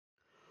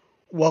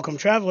Welcome,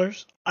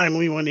 travelers. I'm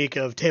Lee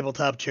Wanika of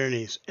Tabletop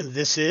Journeys, and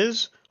this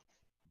is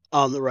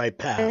On the Right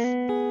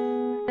Path.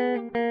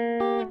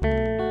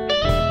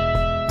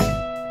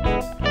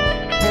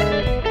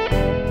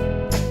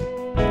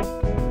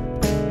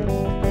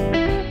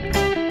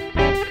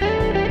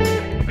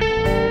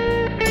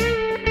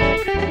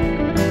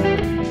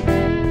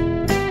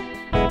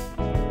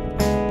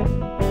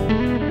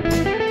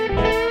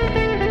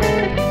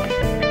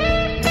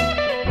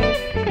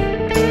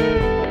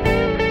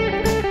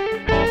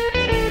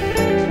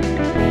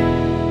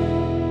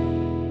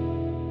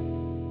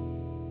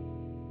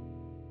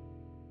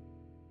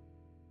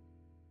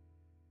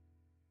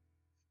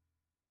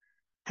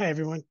 Hi,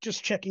 everyone.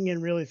 Just checking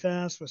in really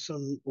fast with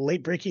some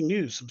late breaking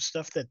news, some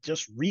stuff that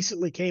just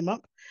recently came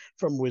up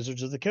from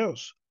Wizards of the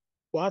Coast.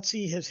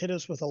 WotC has hit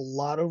us with a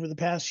lot over the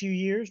past few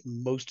years,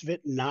 most of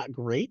it not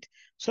great,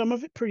 some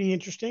of it pretty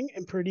interesting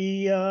and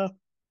pretty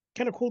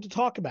kind of cool to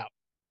talk about.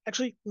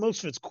 Actually,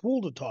 most of it's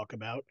cool to talk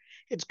about.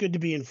 It's good to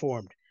be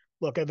informed.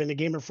 Look, I've been a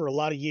gamer for a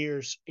lot of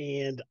years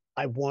and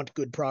I want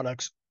good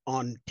products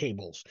on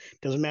tables.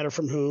 Doesn't matter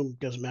from whom,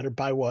 doesn't matter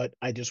by what.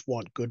 I just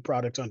want good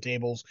products on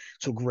tables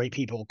so great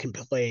people can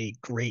play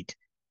great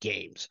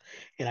games.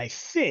 And I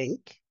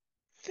think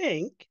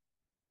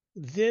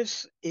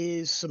this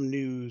is some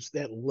news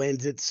that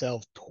lends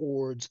itself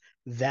towards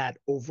that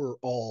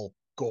overall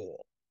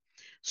goal.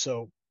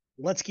 So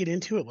let's get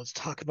into it. Let's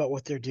talk about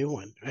what they're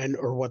doing and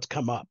or what's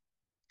come up.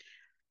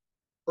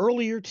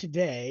 Earlier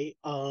today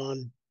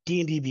on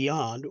D&D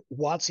Beyond,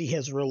 WotC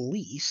has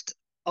released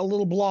a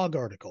little blog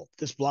article.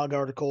 This blog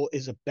article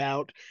is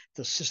about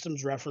the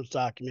Systems Reference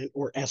Document,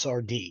 or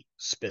SRD,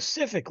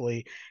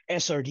 specifically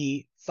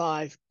SRD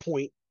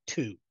 5.2.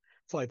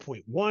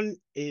 5.1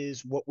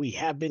 is what we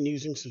have been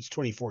using since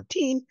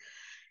 2014,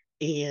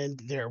 and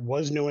there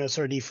was no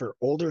SRD for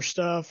older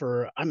stuff,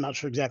 or I'm not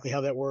sure exactly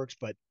how that works,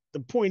 but the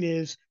point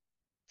is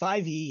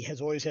 5e has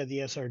always had the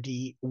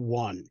SRD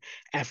 1.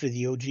 After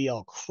the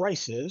OGL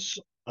crisis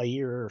a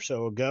year or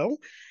so ago,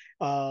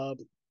 uh,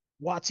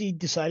 WotC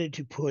decided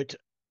to put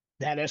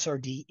that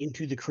SRD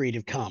into the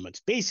Creative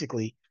Commons,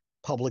 basically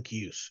public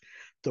use.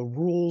 The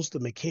rules, the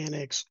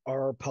mechanics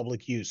are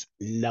public use.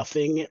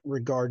 Nothing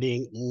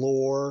regarding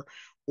lore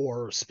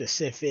or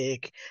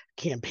specific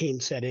campaign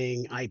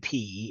setting,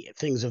 IP,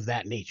 things of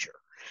that nature.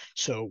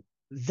 So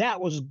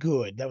that was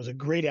good. That was a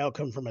great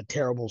outcome from a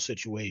terrible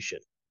situation.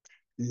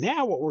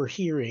 Now, what we're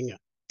hearing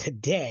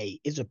today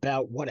is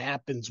about what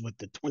happens with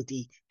the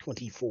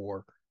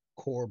 2024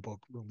 core book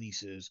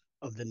releases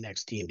of the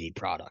next D&D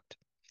product.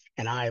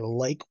 And I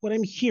like what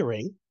I'm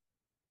hearing,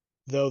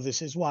 though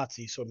this is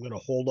WotC, so I'm going to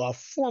hold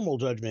off formal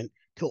judgment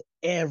till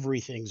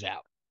everything's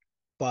out.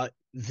 But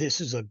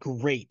this is a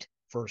great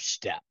first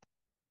step.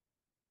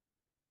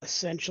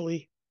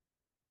 Essentially,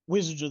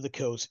 Wizards of the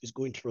Coast is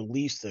going to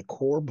release the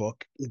core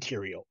book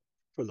material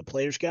from the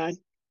Player's Guide,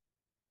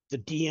 the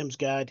DM's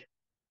Guide,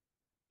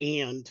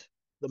 and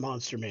the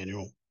Monster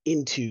Manual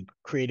into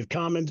Creative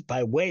Commons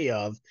by way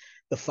of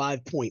the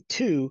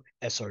 5.2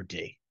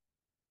 SRD.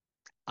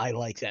 I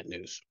like that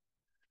news.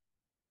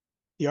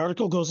 The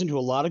article goes into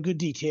a lot of good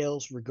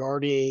details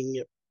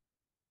regarding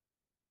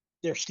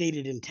their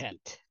stated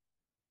intent.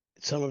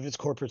 Some of it's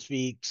corporate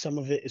speak, some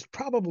of it is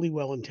probably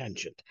well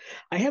intentioned.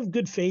 I have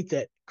good faith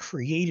that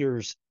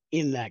creators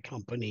in that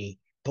company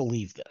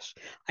believe this.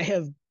 I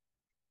have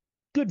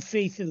good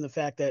faith in the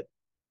fact that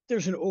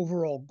there's an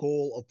overall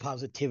goal of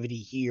positivity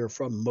here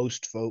from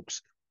most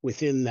folks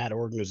within that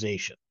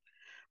organization.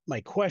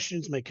 My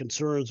questions, my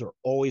concerns are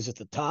always at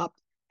the top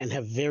and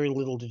have very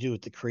little to do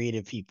with the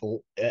creative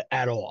people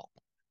at all.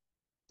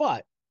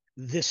 But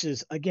this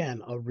is,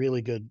 again, a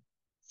really good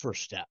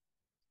first step.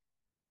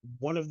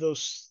 One of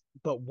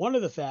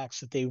the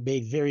facts that they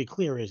made very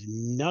clear is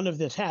none of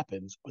this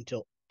happens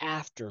until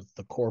after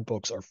the core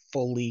books are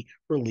fully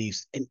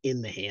released and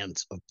in the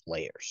hands of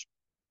players.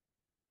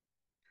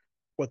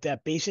 What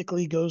that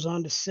basically goes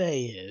on to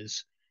say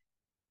is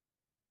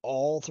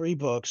all three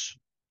books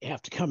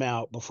have to come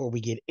out before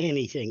we get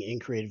anything in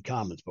Creative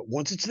Commons. But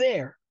once it's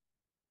there,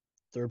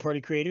 third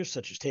party creators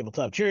such as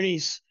Tabletop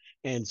Journeys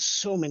and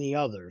so many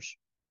others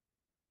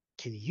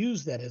can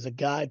use that as a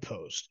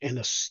guidepost and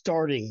a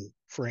starting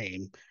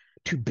frame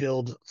to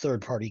build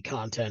third party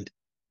content,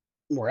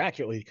 more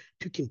accurately,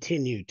 to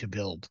continue to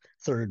build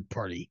third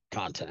party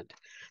content.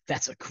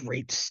 That's a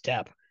great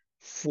step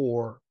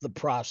for the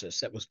process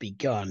that was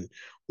begun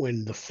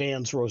when the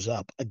fans rose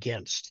up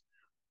against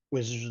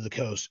Wizards of the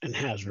Coast and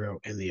Hasbro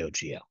and the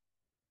OGL.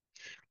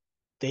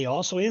 They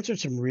also answered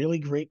some really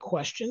great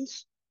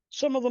questions.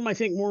 Some of them I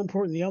think more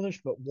important than the others,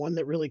 but one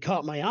that really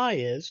caught my eye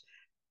is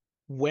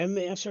when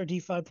the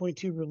SRD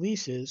 5.2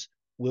 releases,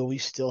 will we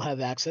still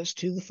have access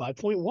to the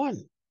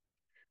 5.1?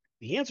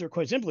 The answer,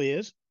 quite simply,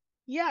 is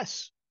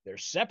yes. They're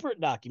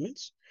separate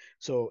documents.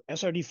 So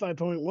SRD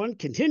 5.1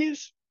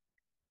 continues,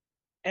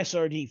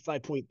 SRD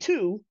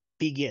 5.2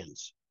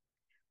 begins.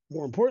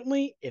 More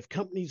importantly, if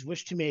companies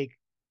wish to make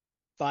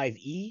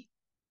 5e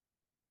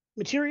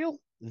material,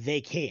 they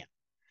can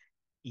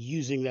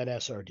using that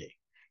SRD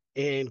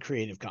in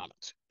Creative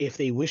Commons. If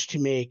they wish to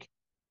make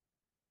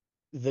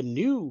The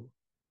new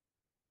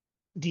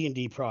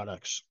D&D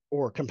products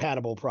or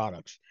compatible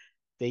products,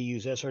 they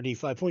use SRD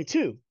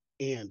 5.2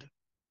 and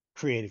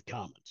Creative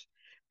Commons.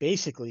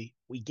 Basically,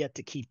 we get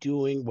to keep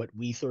doing what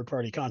we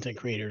third-party content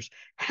creators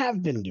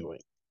have been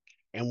doing,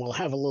 and we'll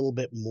have a little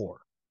bit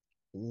more.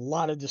 A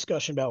lot of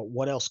discussion about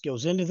what else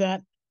goes into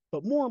that,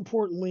 but more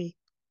importantly,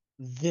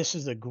 this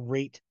is a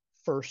great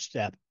first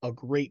step, a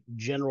great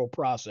general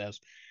process.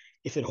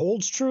 If it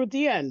holds true at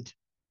the end,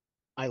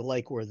 I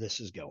like where this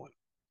is going.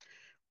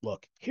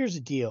 Look, here's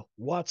the deal.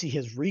 WotC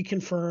has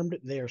reconfirmed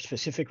their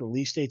specific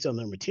release dates on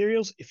their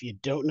materials. If you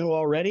don't know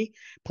already,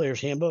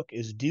 Player's Handbook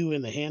is due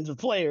in the hands of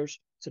players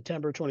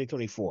September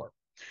 2024.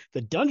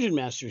 The Dungeon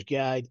Master's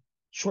Guide,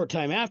 short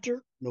time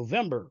after,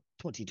 November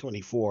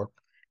 2024.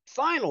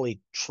 Finally,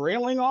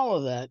 trailing all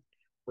of that,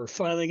 we're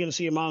finally going to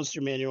see a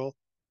monster manual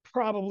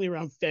probably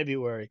around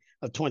February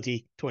of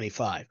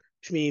 2025,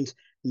 which means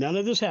none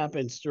of this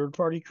happens.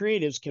 Third-party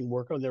creatives can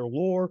work on their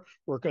lore,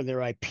 work on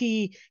their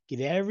IP,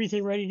 get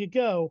everything ready to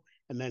go,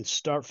 and then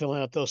start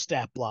filling out those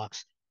stat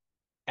blocks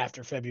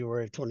after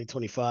February of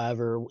 2025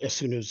 or as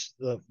soon as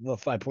the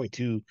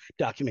 5.2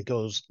 document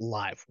goes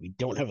live. We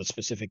don't have a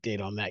specific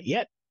date on that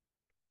yet,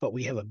 but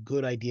we have a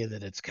good idea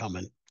that it's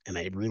coming, and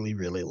I really,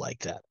 really like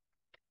that.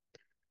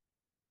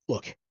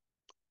 Look,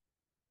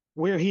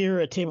 we're here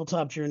at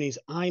Tabletop Journeys.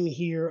 I'm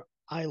here.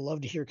 I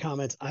love to hear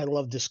comments. I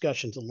love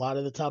discussions. A lot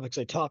of the topics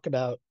I talk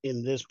about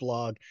in this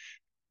blog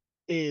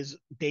is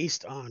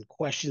based on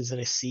questions that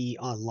I see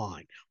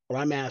online. What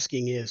I'm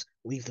asking is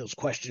leave those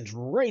questions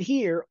right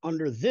here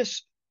under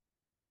this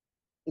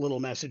little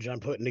message I'm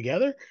putting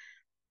together.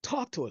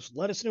 Talk to us.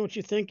 Let us know what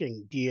you're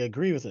thinking. Do you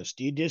agree with us?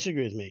 Do you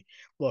disagree with me?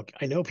 Look,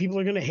 I know people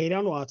are going to hate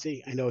on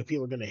WotC. I know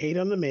people are going to hate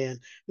on the man.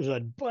 There's a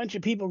bunch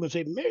of people going to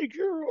say, make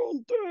your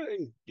own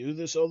thing. Do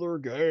this other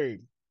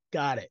game.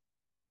 Got it.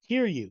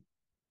 Hear you.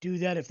 Do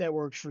that if that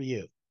works for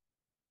you.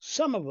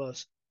 Some of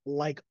us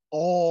like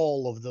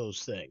all of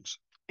those things.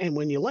 And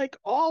when you like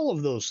all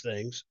of those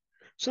things,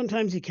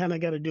 sometimes you kind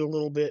of got to do a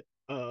little bit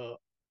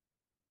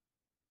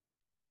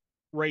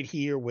right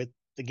here with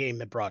the game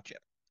that brought you.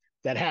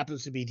 That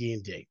happens to be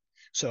D&D.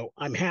 So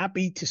I'm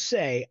happy to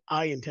say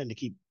I intend to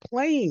keep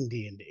playing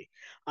D&D.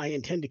 I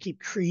intend to keep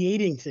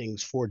creating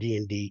things for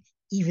D&D,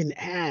 even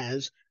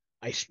as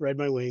I spread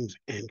my wings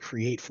and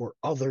create for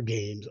other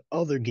games,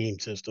 other game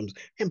systems,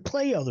 and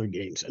play other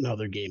games and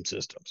other game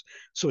systems.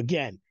 So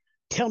again,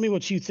 tell me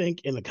what you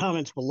think in the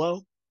comments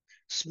below.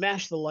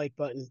 Smash the like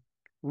button,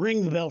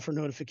 ring the bell for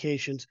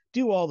notifications,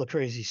 do all the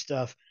crazy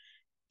stuff.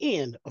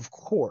 And of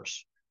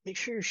course, make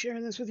sure you're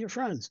sharing this with your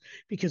friends,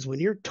 because when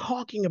you're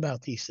talking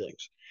about these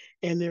things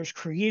and there's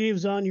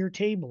creatives on your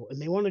table and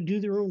they want to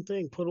do their own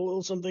thing, put a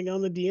little something on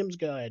the DM's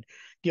Guide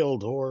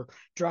Guild or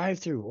Drive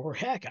Through, or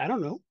heck, I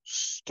don't know,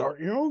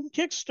 start your own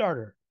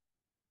Kickstarter.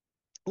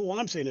 All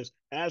I'm saying is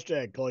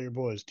hashtag call your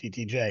boys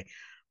TTJ.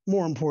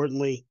 More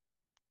importantly,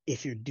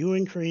 if you're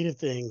doing creative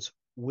things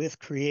with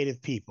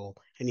creative people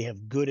and you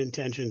have good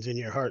intentions in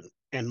your heart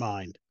and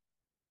mind,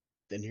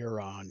 then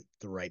you're on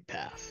the right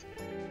path.